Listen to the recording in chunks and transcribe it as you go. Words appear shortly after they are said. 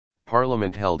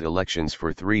Parliament held elections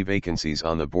for 3 vacancies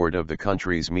on the board of the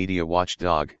country's media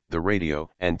watchdog, the Radio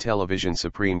and Television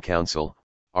Supreme Council,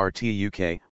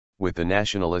 RTÜK, with the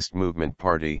Nationalist Movement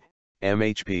Party,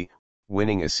 MHP,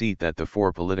 winning a seat that the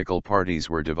 4 political parties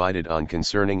were divided on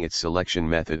concerning its selection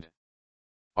method.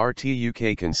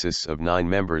 RTÜK consists of 9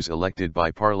 members elected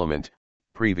by Parliament,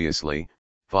 previously,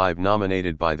 5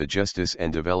 nominated by the Justice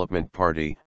and Development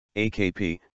Party,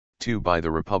 AKP, 2 by the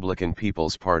Republican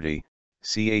People's Party,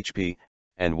 CHP,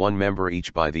 and 1 member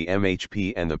each by the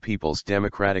MHP and the People's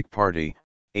Democratic Party,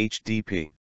 HDP.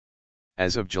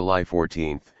 As of July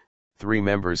 14, 3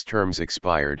 members' terms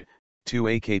expired, 2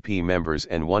 AKP members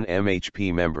and 1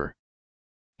 MHP member.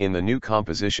 In the new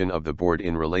composition of the board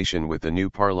in relation with the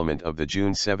new Parliament of the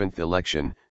June 7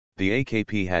 election, the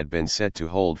AKP had been set to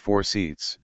hold 4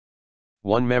 seats.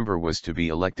 1 member was to be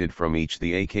elected from each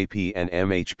the AKP and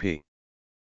MHP.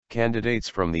 Candidates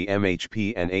from the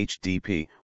MHP and HDP,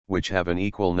 which have an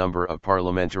equal number of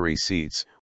parliamentary seats,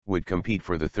 would compete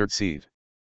for the 3rd seat.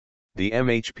 The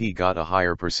MHP got a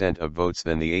higher percent of votes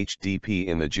than the HDP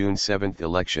in the June 7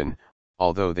 election,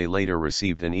 although they later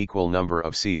received an equal number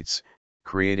of seats,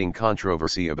 creating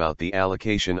controversy about the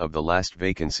allocation of the last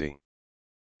vacancy.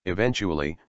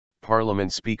 Eventually,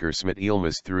 Parliament Speaker Smit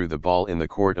Yilmaz threw the ball in the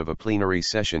court of a plenary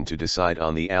session to decide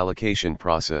on the allocation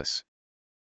process.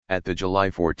 At the July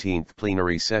 14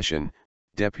 plenary session,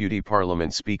 Deputy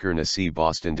Parliament Speaker Nasib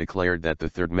Boston declared that the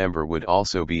 3rd member would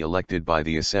also be elected by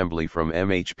the Assembly from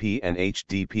MHP and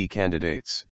HDP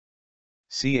candidates.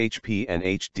 CHP and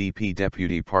HDP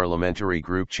Deputy Parliamentary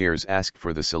Group chairs asked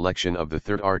for the selection of the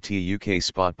 3rd RTÜK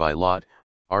spot by lot,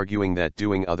 arguing that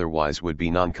doing otherwise would be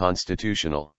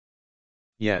non-constitutional.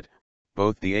 Yet,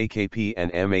 both the AKP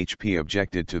and MHP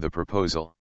objected to the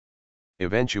proposal.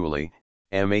 Eventually,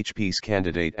 MHP's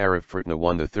candidate Arif Furtna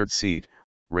won the 3rd seat,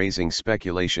 raising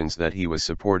speculations that he was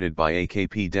supported by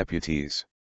AKP deputies.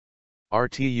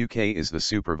 RTÜK is the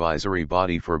supervisory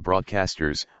body for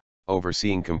broadcasters,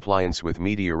 overseeing compliance with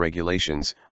media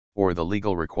regulations, or the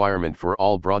legal requirement for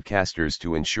all broadcasters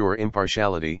to ensure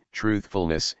impartiality,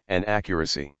 truthfulness, and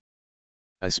accuracy.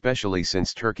 Especially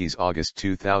since Turkey's August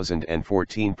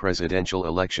 2014 presidential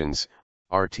elections,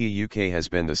 RTÜK has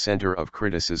been the center of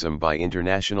criticism by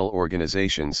international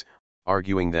organizations,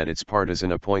 arguing that its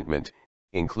partisan appointment,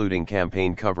 including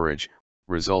campaign coverage,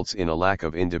 results in a lack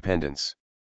of independence.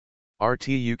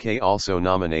 RTÜK also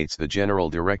nominates the general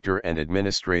director and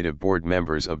administrative board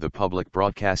members of the public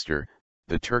broadcaster,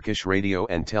 the Turkish Radio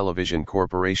and Television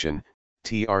Corporation,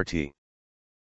 TRT.